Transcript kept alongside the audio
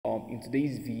in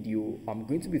today's video I'm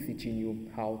going to be teaching you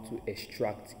how to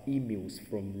extract emails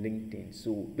from LinkedIn.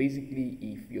 So basically,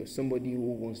 if you're somebody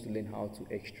who wants to learn how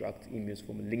to extract emails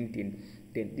from LinkedIn,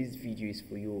 then this video is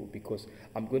for you, because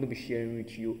I'm going to be sharing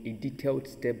with you a detailed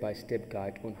step-by-step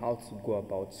guide on how to go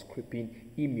about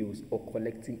scraping emails or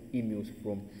collecting emails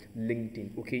from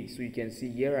LinkedIn. Okay, so you can see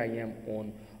here I am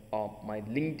on my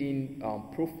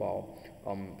LinkedIn profile.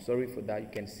 Sorry for that. You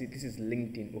can see this is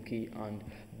LinkedIn. Okay, and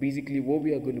basically what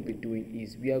we are going to be doing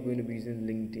is we are going to be using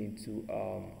LinkedIn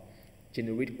to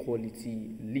generate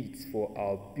quality leads for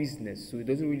our business. So it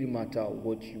doesn't really matter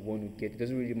what you want to get, it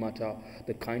doesn't really matter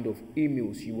the kind of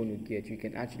emails you want to get, you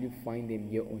can actually find them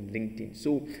here on LinkedIn.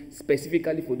 So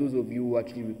specifically for those of you who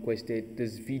actually requested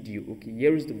this video, okay,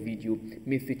 here is the video,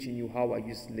 me teaching you how I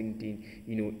use LinkedIn,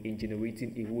 in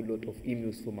generating a whole lot of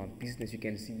emails for my business. You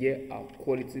can see here are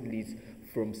quality leads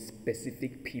from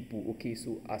specific people. Okay,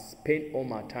 so I spend all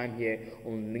my time here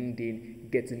on LinkedIn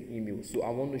getting emails. So I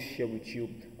want to share with you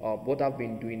what I've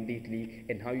been doing lately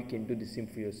and how you can do the same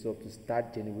for yourself to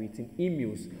start generating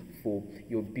emails for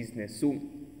your business. So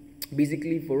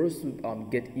basically, for us to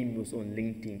get emails on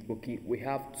LinkedIn, okay, we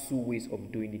have two ways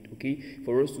of doing it. Okay,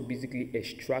 for us to basically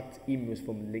extract emails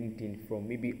from LinkedIn from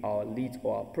maybe our leads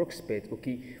or our prospects,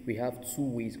 okay, we have two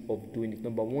ways of doing it.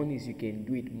 Number one is you can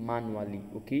do it manually,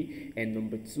 okay, and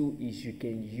number two is you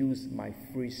can use my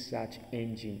free search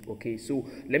engine. Okay, so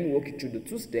let me walk you through the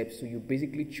two steps. So you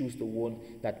basically choose the one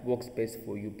that works best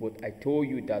for you, but I told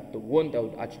you that the one that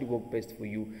would actually work best for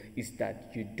you is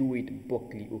that you do it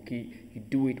bulkily. Okay, you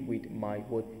do it with my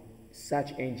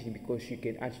search engine, because you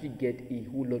can actually get a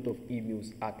whole lot of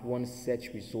emails at one search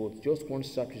result. Just one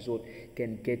search result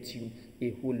can get you a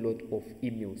whole lot of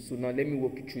emails. So now let me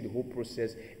walk you through the whole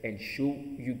process and show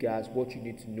you guys what you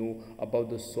need to know about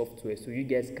the software, so you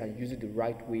guys can use it the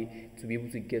right way to be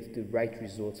able to get the right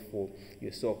results for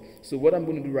yourself. So what I'm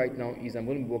going to do right now is I'm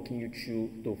going to be walking you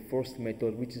through the first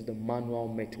method, which is the manual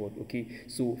method. Okay,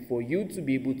 so for you to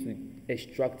be able to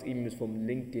extract emails from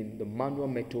LinkedIn, the manual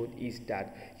method is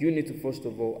that you need to first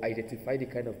of all identify the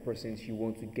kind of persons you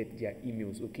want to get their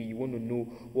emails. Okay, you want to know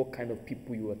what kind of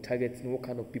people you are targeting, what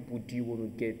kind of people do you want to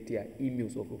get their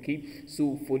emails of. Okay,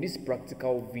 so for this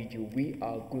practical video we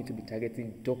are going to be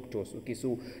targeting doctors. Okay,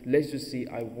 so let's just say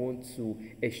I want to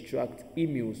extract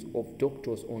emails of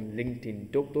doctors on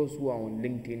LinkedIn, doctors who are on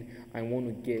LinkedIn. I want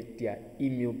to get their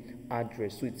email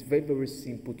address. So it's very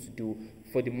simple to do.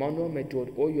 For the manual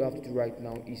method, all you have to do right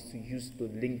now is to use the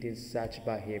LinkedIn search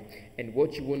bar here, and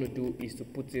what you want to do is to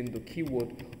put in the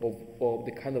keyword of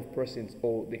the kind of persons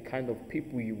or the kind of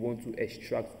people you want to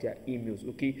extract their emails.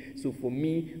 Okay, so for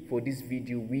me, for this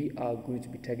video, we are going to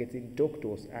be targeting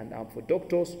doctors, and for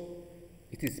doctors,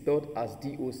 it is spelled as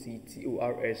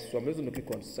DOCTORS. So I'm just going to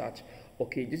click on search.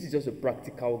 Okay, this is just a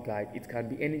practical guide. It can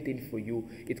be anything for you.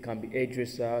 It can be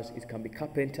hairdressers, it can be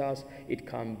carpenters, it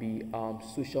can be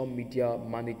social media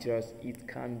managers, it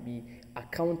can be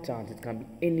accountants, it can be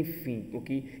anything.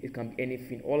 Okay, it can be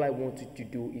anything. All I want you to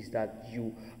do is that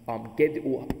you get the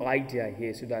whole idea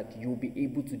here, so that you'll be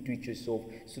able to do it yourself,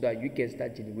 so that you can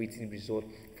start generating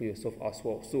results for yourself as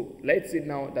well. So let's say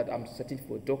now that I'm searching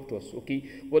for doctors.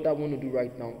 Okay, what I want to do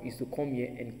right now is to come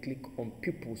here and click on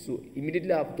people. So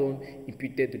immediately I've done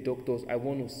imputed the doctors, I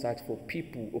want to search for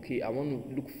people. Okay, I want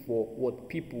to look for what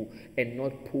people, and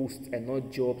not posts, and not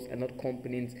jobs, and not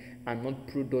companies, and not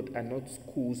product, and not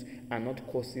schools, and not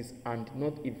courses, and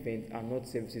not events, and not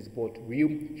services, but real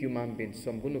human beings.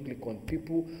 So I'm going to click on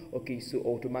people. Okay, so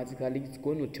automatically it's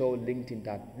going to tell LinkedIn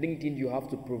that LinkedIn, you have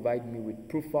to provide me with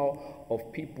profile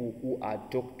of people who are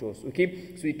doctors.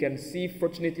 Okay, so you can see,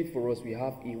 fortunately for us, we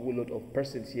have a whole lot of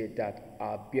persons here that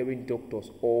are bearing doctors,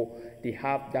 or they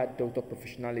have that doctor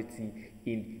professionality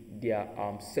in their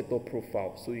setup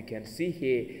profile. So you can see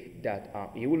here that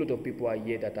a whole lot of people are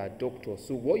here that are doctors.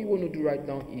 So what you want to do right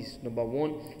now is, number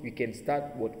one, you can start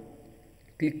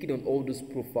clicking on all those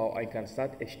profiles, and you can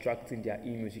start extracting their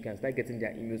emails. You can start getting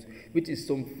their emails, which is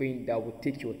something that will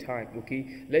take your time.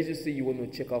 Okay, let's just say you want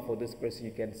to check out for this person.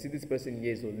 You can see this person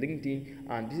here is on LinkedIn,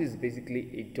 and this is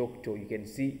basically a doctor. You can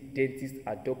see dentists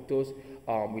are doctors,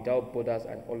 without borders,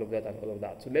 and all of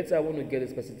that. So let's say I want to get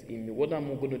this person's email. What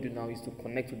I'm going to do now is to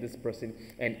connect with this person,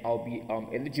 and I'll be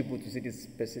eligible to see this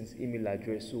person's email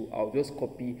address. So I'll just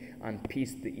copy and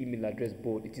paste the email address,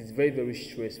 but it is very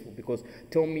stressful, because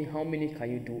tell me, how many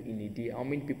can you do in a day? How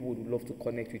many people would love to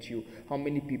connect with you? How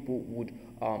many people would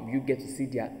you get to see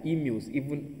their emails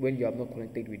even when you have not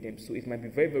connected with them? So it might be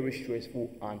very stressful,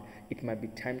 and it might be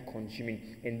time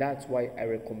consuming, and that's why I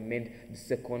recommend the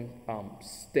second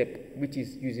step, which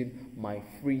is using my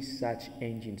free search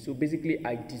engine. So basically,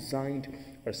 I designed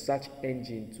a search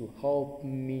engine to help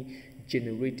me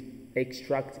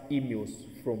extract emails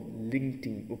from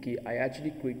LinkedIn. Okay, I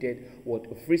actually created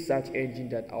a free search engine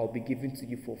that I'll be giving to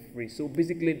you for free. So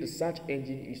basically the search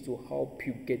engine is to help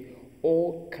you get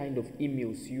all kind of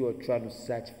emails you are trying to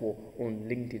search for on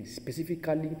LinkedIn.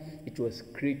 Specifically, it was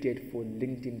created for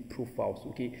LinkedIn profiles.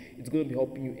 Okay, it's going to be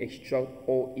helping you extract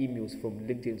all emails from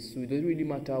LinkedIn, so it doesn't really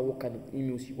matter what kind of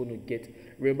emails you want to get.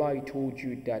 Remember, I told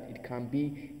you that it can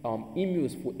be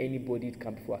emails for anybody. It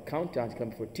can be for accountants, it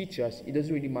can be for teachers. It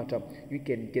doesn't really matter. You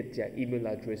can get their email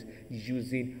address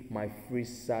using my free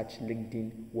search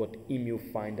LinkedIn email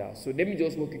finder. So let me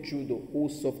just walk you through the whole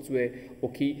software,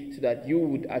 okay, so that you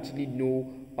would actually know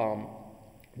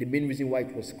the main reason why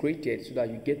it was created, so that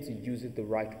you get to use it the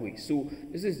right way. So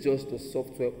this is just the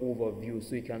software overview.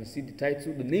 So you can see the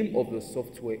title, the name of the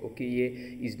software, okay,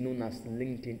 here is known as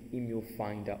LinkedIn Email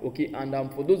Finder. Okay,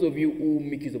 and for those of you who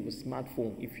make use of a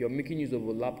smartphone, if you're making use of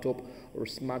a laptop or a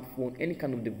smartphone, any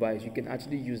kind of device, you can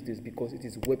actually use this because it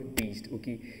is web based.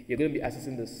 Okay, you're going to be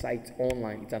accessing the site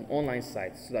online. It's an online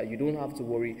site, so that you don't have to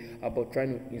worry about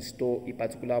trying to install a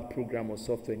particular program or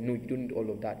software. No, you don't need all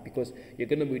of that, because you're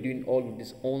going to be doing all of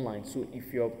this online. So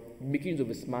if you're making use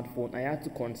of a smartphone, I had to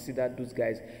consider those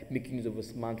guys making use of a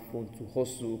smartphone to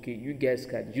hustle. Okay, you guys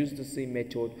can use the same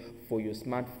method for your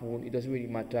smartphone. It doesn't really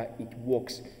matter, it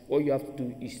works. All you have to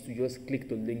do is to just click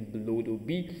the link below. There will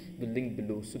be the link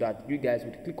below, so that you guys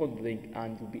would click on the link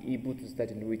and you'll be able to start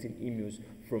generating emails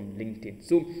from LinkedIn.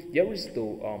 So here is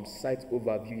the site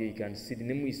overview. Here you can see the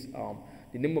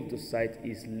name of the site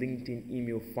is LinkedIn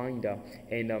Email Finder,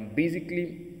 and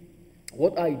basically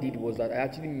what I did was that I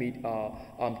actually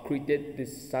created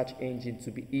this search engine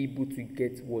to be able to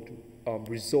get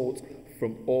results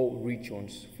from all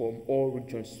regions,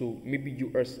 so maybe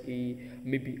USA,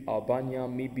 maybe Albania,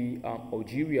 maybe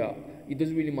Algeria. It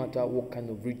doesn't really matter what kind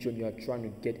of region you are trying to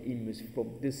get emails from.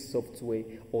 This software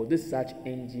or this search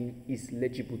engine is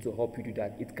legible to help you do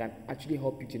that. It can actually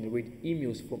help you generate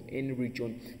emails from any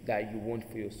region that you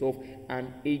want for yourself.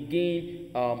 And again,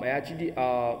 I actually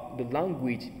the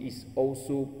language is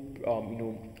also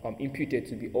imputed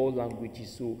to be all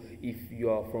languages. So if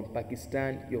you are from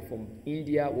Pakistan, you're from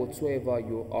India, whatsoever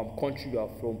your country you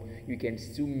are from, you can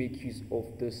still make use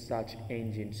of the search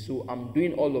engine. So I'm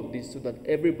doing all of this so that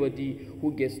everybody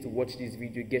who gets to watch this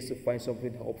video gets to find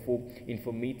something helpful,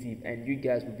 informative, and you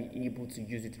guys will be able to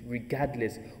use it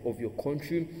regardless of your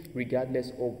country,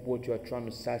 regardless of what you are trying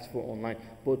to search for online.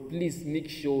 But please make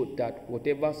sure that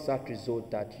whatever search result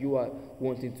that you are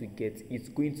wanting to get, it's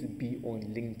going to be on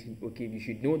LinkedIn. Okay, you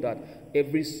should know that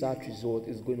every search result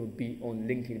is going to be on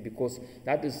LinkedIn, because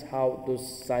that is how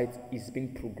those sites is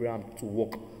being programmed to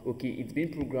work. Okay, it's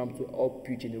been programmed to help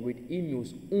you generate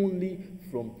emails only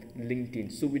from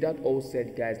LinkedIn. So with that all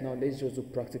said, guys, now let's just do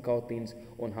practical things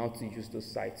on how to use the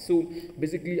site. So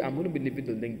basically, I'm going to be leaving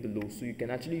the link below, so you can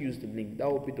actually use the link. That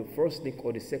will be the first link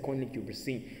or the second link you'll be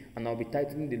seeing, and I'll be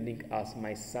titling the link as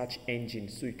my search engine,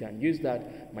 so you can use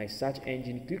that, my search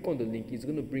engine. Click on the link, it's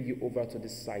going to bring you over to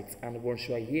this site, and once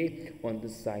you are here on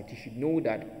this site, you should know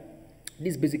that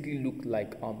this basically look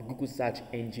like Google search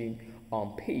engine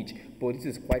page, but this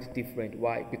is quite different.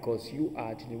 Why? Because you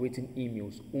are generating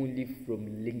emails only from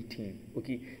LinkedIn.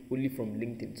 Okay, only from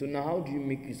LinkedIn. So now, how do you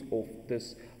make use of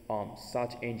this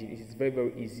search engine? It is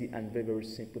very easy and very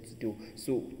simple to do.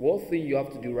 So one thing you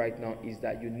have to do right now is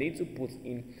that you need to put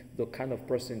in the kind of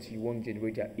persons you want to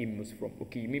generate their emails from.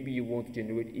 Okay, maybe you want to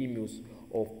generate emails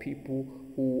of people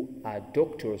who are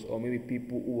doctors, or maybe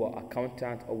people who are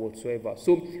accountants or whatsoever.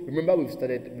 So remember, we've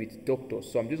started with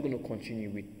doctors, so I'm just going to continue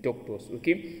with doctors.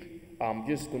 Okay, I'm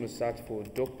just going to search for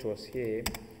doctors here.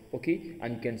 Okay,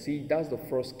 and you can see that's the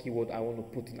first keyword I want to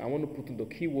put in. I want to put in the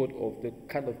keyword of the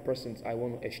kind of persons I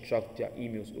want to extract their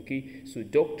emails. Okay, so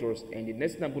doctors, and the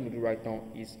next thing I'm going to do right now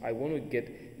is I want to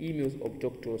get emails of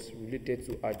doctors related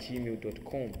to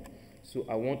gmail.com. So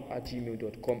I want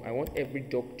gmail.com. I want every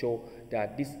doctor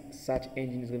that this search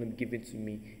engine is going to be given to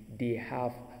me, they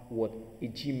have a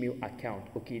Gmail account.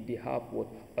 Okay, they have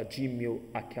a Gmail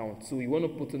account. So you want to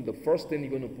put in, the first thing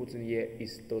you're going to put in here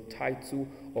is the title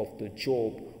of the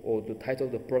job, or the title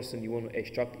of the person you want to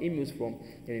extract emails from.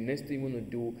 And the next thing you want to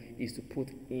do is to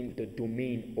put in the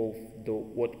domain of the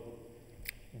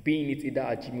being it either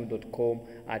at gmail.com,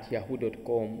 at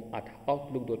yahoo.com, at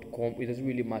outlook.com. It doesn't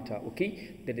really matter.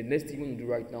 Okay, then the next thing you want to do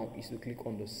right now is to click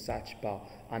on the search bar,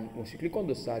 and once you click on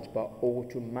the search bar,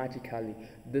 automatically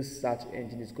this search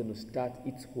engine is going to start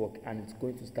its work, and it's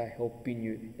going to start helping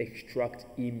you extract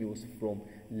emails from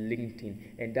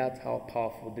LinkedIn. And that's how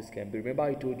powerful this can be. Remember,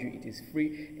 I told you it is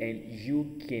free and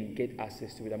you can get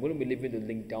access to it. I'm going to be leaving the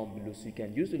link down below, so you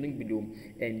can use the link below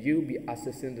and you'll be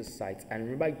accessing the site. And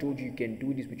remember, I told you can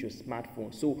do this with your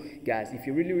smartphone. So guys, if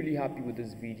you're really happy with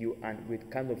this video and with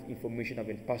kind of information I've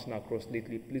been passing across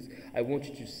lately, please, I want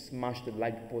you to smash the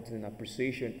like button in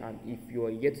appreciation. And if you are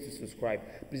yet to subscribe,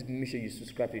 please make sure you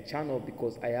subscribe to the channel,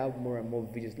 because I have more and more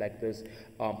videos like this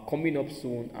coming up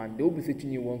soon, and they'll be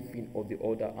teaching you one thing or the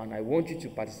other, and I want you to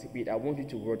participate. I want you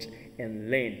to watch and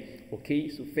learn. Okay,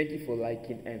 so thank you for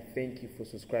liking and thank you for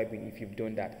subscribing if you've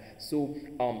done that. So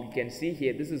you can see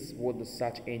here, this is what the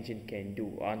search engine can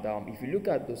do. And if you look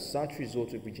at the search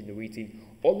results we've been generating,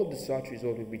 all of the search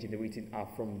results we've been generating are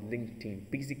from LinkedIn.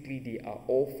 Basically, they are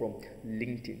all from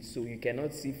LinkedIn. So you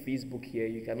cannot see Facebook here,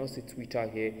 you cannot see Twitter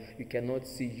here, you cannot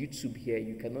see YouTube here,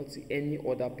 you cannot see any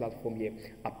other platform here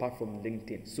apart from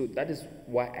LinkedIn. So that is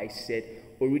why I said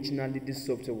originally this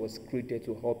software was created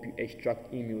to help you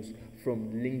extract emails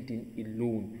from LinkedIn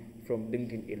alone.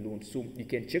 So you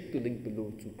can check the link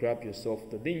below to grab yourself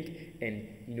the link and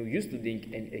use the link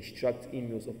and extract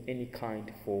emails of any kind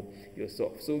for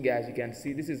yourself. So guys, you can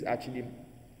see this is actually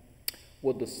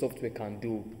what the software can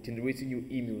do, generating you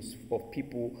emails of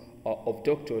people, of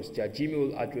doctors, their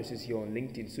Gmail addresses here on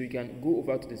LinkedIn. So you can go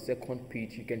over to the second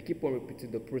page. You can keep on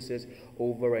repeating the process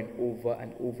over and over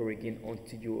and over again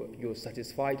until you're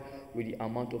satisfied with the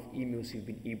amount of emails you've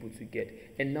been able to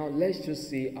get. And now let's just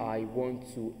say I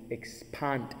want to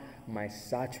expand my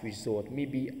search result.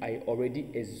 Maybe I already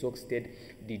exhausted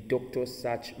the doctor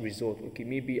search result. Okay,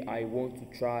 maybe I want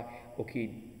to try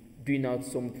doing out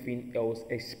something else,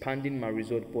 expanding my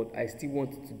result, but I still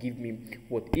want it to give me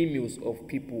emails of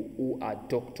people who are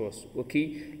doctors.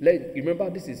 Okay, remember,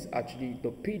 this is actually,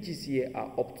 the pages here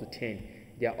are up to 10.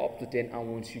 They are up to 10,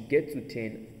 and once you get to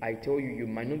 10, I tell you, you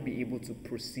might not be able to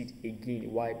proceed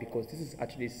again. Why? Because this is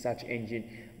actually a search engine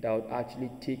that would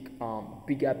actually take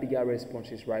bigger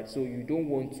responses, right? So you don't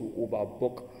want to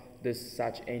overbook this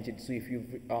search engine. So if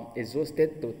you've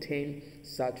exhausted the 10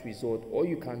 search result, all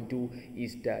you can do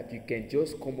is that you can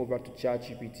just come over to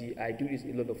ChatGPT. I do this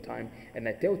a lot of time, and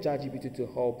I tell ChatGPT to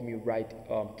help me write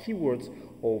keywords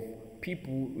of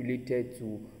people related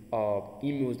to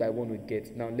emails that I want to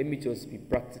get. Now let me just be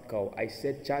practical. I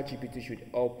said ChatGPT should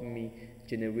help me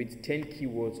generate 10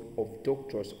 keywords of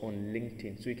doctors on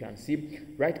LinkedIn. So you can see,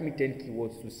 write me 10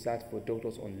 keywords to search for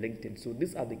doctors on LinkedIn. So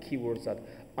these are the keywords that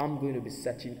I'm going to be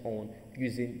searching on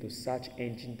using the search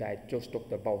engine that I just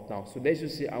talked about now. So let's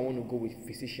just say I want to go with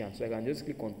physicians. So I can just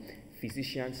click on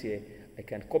physicians here. I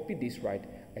can copy this, right?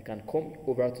 I can come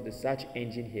over to the search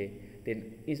engine here.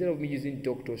 Then instead of me using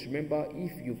doctors, remember,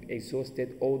 if you've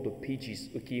exhausted all the pages,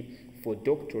 okay, for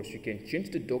doctors, you can change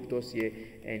the doctors here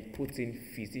and put in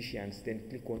physicians. Then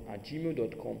click on at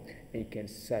gmail.com and you can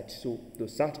search. So the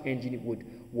search engine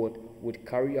would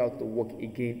carry out the work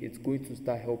again. It's going to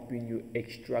start helping you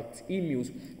extract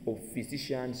emails of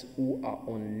physicians who are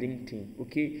on LinkedIn.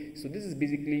 Okay, so this is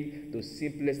basically the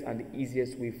simplest and the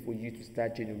easiest way for you to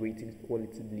start generating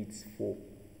quality leads for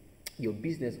your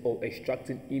business, or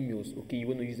extracting emails. Okay, you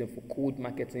want to use them for cold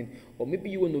marketing, or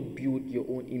maybe you want to build your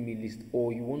own email list,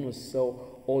 or you want to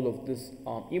sell all of this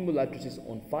email addresses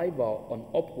on Fiverr, on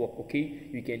Upwork. Okay,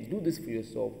 you can do this for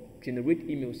yourself, generate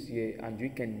emails here, and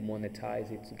you can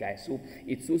monetize it, guys. So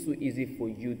it's also easy for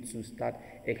you to start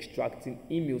extracting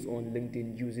emails on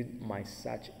LinkedIn using my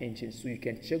search engine. So you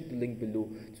can check the link below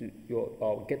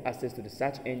to get access to the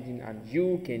search engine, and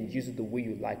you can use it the way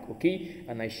you like. Okay,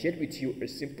 and I shared with you a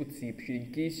simple tip.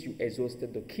 In case you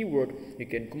exhausted the keyword, you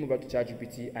can come over to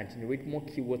ChatGPT and generate more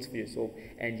keywords for yourself,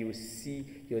 and you will see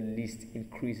your list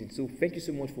increasing. So thank you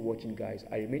so much for watching, guys.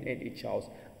 I remain NA Charles,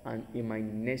 and in my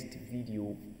next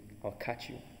video I'll catch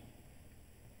you.